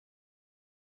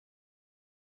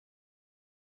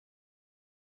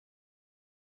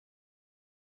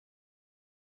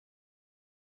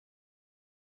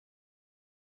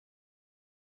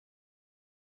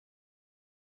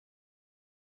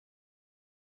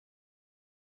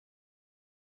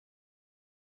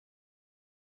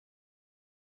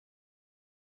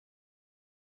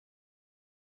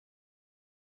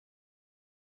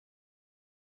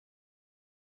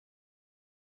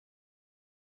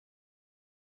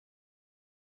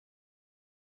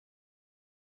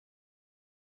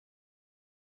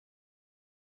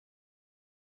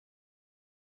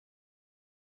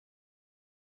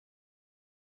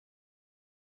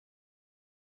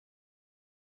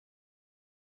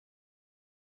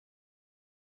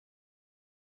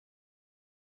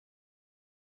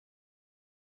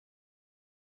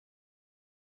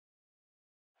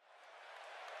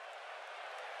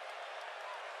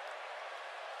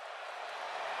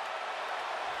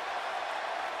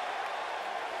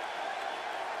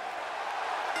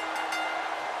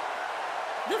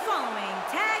The following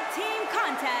tag team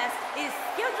contest is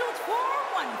scheduled for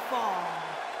one fall.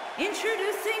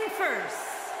 Introducing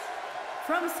first,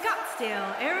 from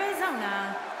Scottsdale,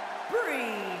 Arizona,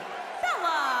 Brie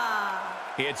Bella.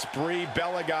 It's Brie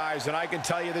Bella, guys, and I can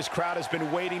tell you this crowd has been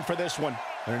waiting for this one.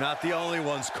 They're not the only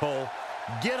ones, Cole.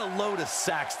 Get a load of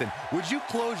Saxton. Would you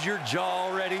close your jaw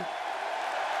already?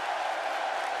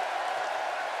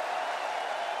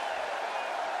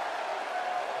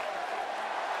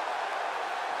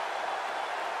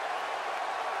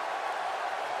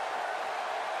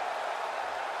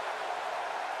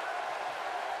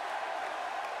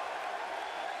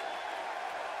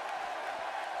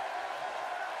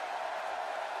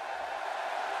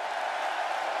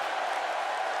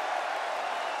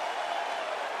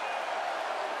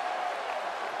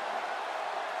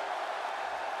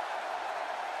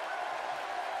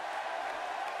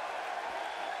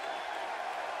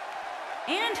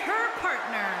 And her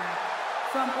partner,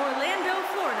 from Orlando,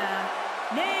 Florida,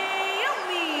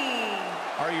 Naomi.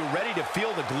 Are you ready to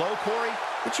feel the glow, Corey?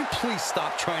 Would you please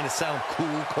stop trying to sound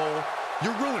cool, Cole?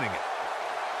 You're ruining it.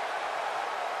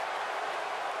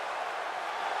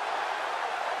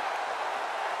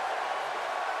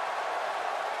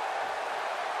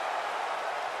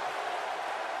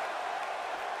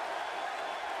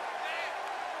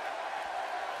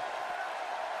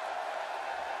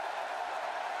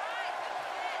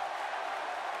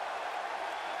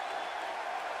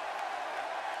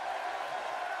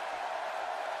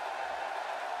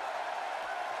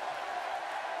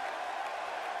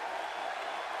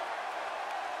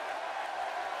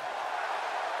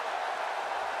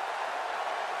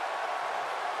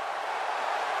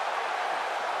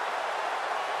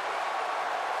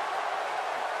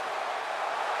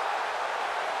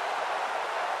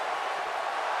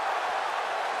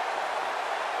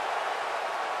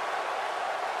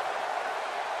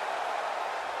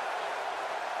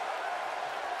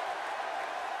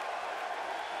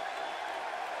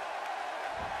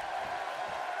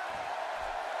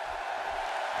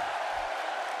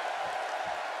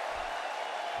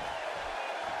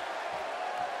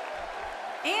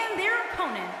 And their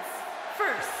opponents,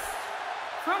 first,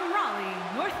 from Raleigh,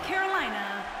 North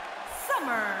Carolina,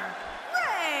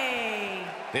 Maryse.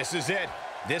 This is it.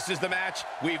 This is the match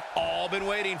we've all been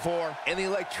waiting for. And the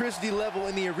electricity level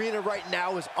in the arena right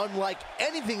now is unlike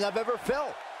anything I've ever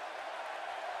felt.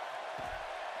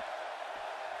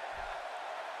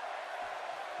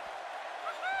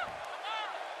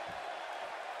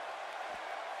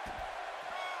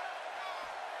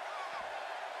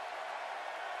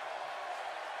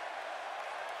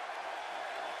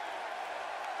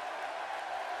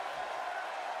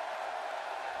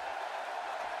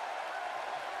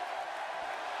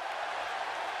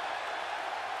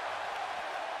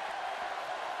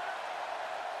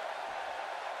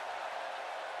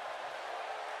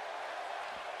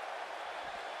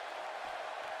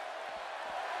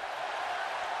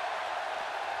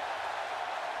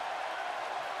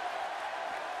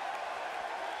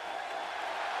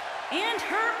 And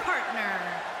her partner,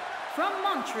 from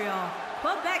Montreal,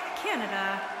 Quebec,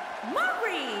 Canada,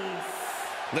 Maryse.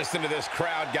 Listen to this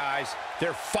crowd, guys.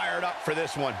 They're fired up for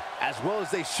this one. As well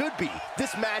as they should be.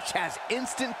 This match has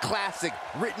instant classic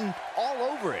written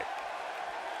all over it.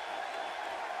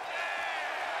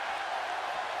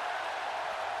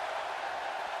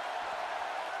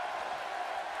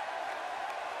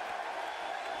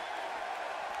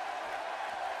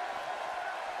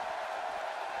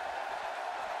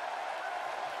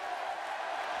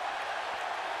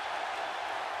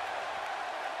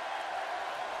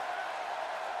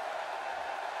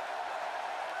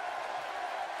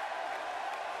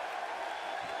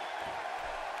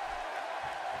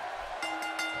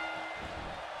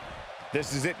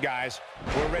 This is it, guys.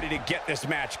 We're ready to get this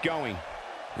match going.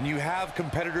 When you have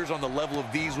competitors on the level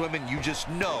of these women, you just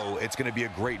know it's going to be a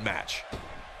great match.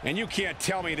 And you can't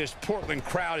tell me this Portland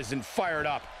crowd isn't fired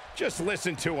up. Just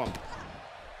listen to them.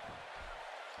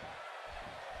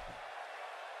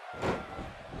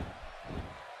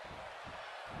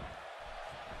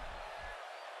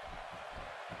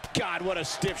 God, what a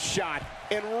stiff shot.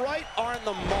 And right on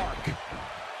the mark.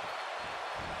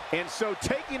 And so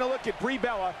taking a look at Brie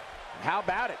Bella, how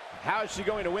about it? How is she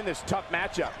going to win this tough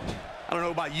matchup? I don't know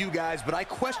about you guys, but I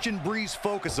question Brie's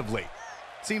focus of late.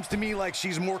 Seems to me like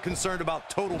she's more concerned about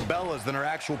total Bellas than her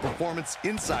actual performance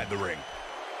inside the ring.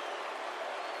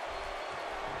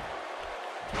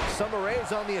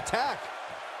 Maryse on the attack.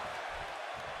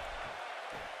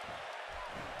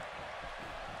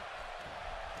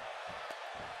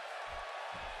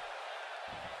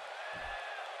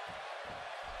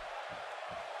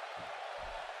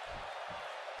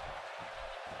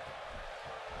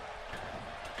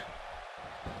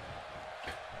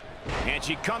 And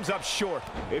she comes up short.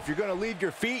 If you're going to leave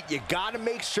your feet, you got to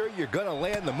make sure you're going to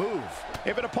land the move.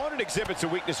 If an opponent exhibits a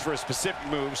weakness for a specific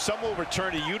move, some will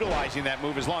return to utilizing that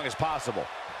move as long as possible.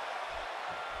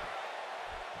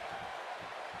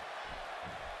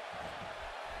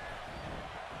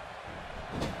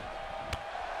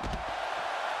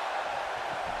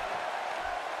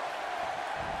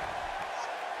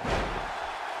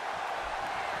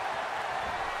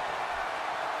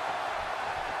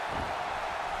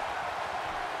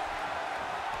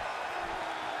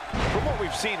 From what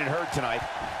we've seen and heard tonight,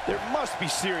 there must be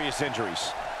serious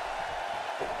injuries.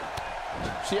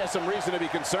 She has some reason to be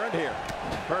concerned here.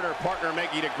 Her and her partner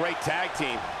making a great tag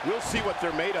team. We'll see what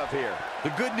they're made of here. The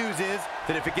good news is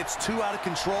that if it gets too out of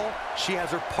control, she has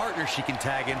her partner she can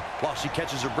tag in while she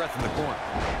catches her breath in the corner.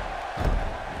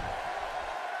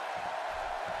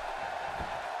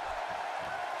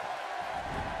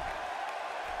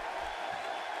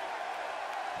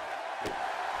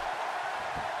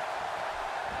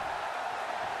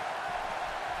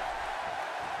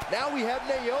 Now we have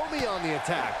Naomi on the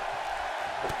attack.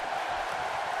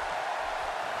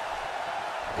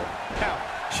 Now,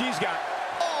 she's got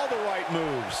all the right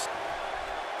moves.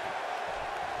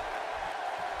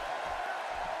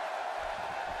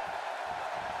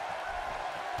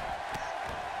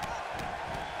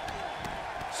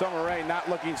 Summer Rae not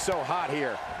looking so hot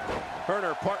here. Her and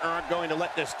her partner aren't going to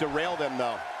let this derail them,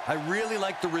 though. I really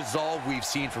like the resolve we've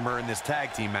seen from her in this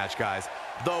tag team match, guys.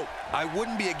 Though, I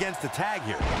wouldn't be against the tag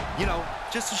here. You know,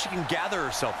 just so she can gather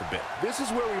herself a bit. This is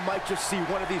where we might just see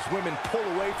one of these women pull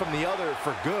away from the other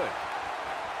for good.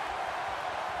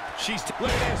 Look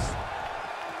at this.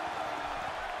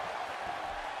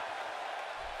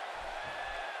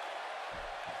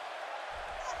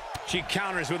 She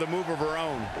counters with a move of her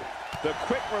own. The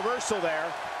quick reversal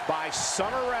there by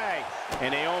Summer Rae.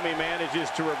 And Naomi manages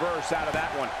to reverse out of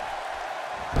that one.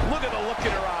 Look at the look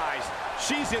in her eyes.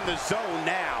 She's in the zone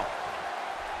now.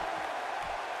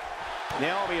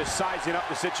 Naomi is sizing up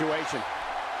the situation.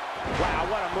 Wow,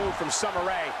 what a move from Summer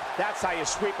Rae. That's how you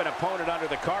sweep an opponent under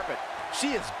the carpet.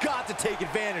 She has got to take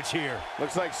advantage here.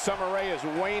 Looks like Summer Rae is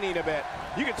waning a bit.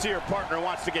 You can see her partner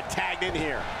wants to get tagged in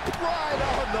here. Right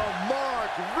on the mark.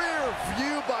 Rear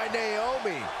view by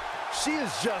Naomi. She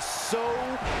is just so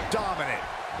dominant.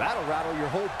 That'll rattle your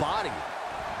whole body.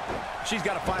 She's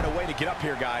got to find a way to get up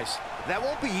here, guys. That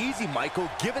won't be easy, Michael,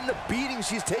 given the beating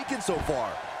she's taken so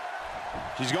far.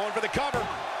 She's going for the cover.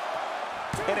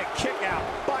 And a kick out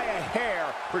by a hair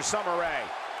for Summer Rae.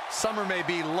 Summer may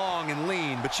be long and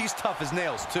lean, but she's tough as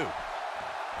nails, too.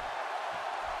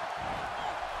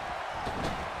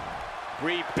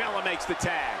 Brie Bella makes the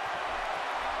tag.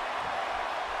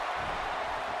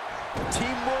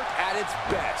 Teamwork at its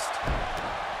best.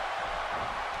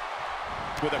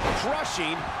 With a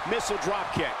crushing missile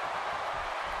drop kick.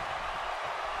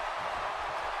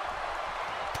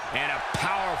 And a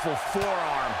powerful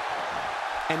forearm.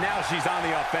 And now she's on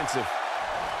the offensive.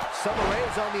 Summer Rae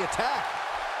is on the attack.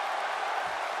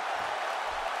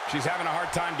 She's having a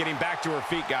hard time getting back to her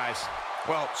feet, guys.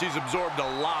 Well, she's absorbed a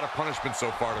lot of punishment so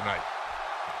far tonight.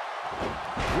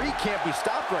 Brie can't be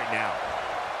stopped right now.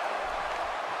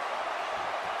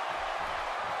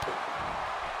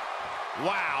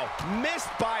 Wow, missed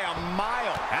by a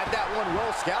mile. Had that one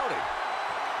well scouted.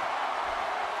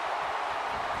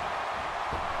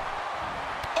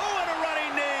 Oh, and a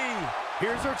running knee.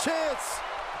 Here's her chance.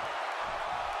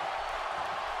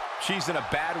 She's in a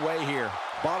bad way here.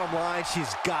 Bottom line,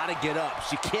 she's got to get up.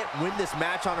 She can't win this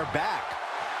match on her back.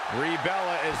 Brie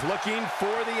Bella is looking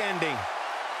for the ending.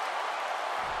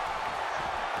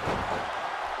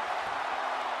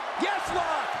 Yes,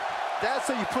 lock! That's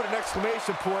how you put an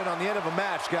exclamation point on the end of a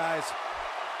match, guys.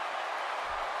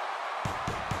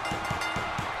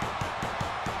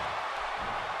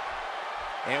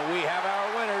 And we have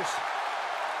our winners.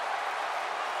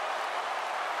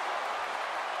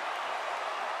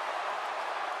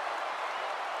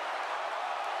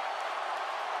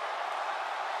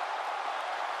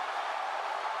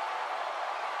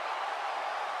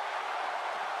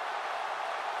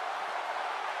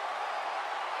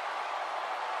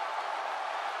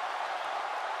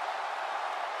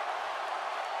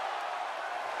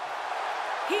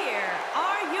 Here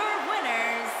are your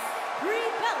winners,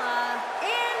 Brie Bella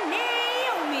and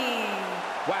Naomi.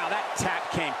 Wow, that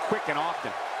tap came quick and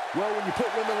often. Well, when you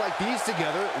put women like these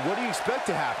together, what do you expect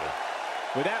to happen?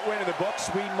 With that win in the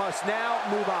books, we must now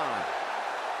move on.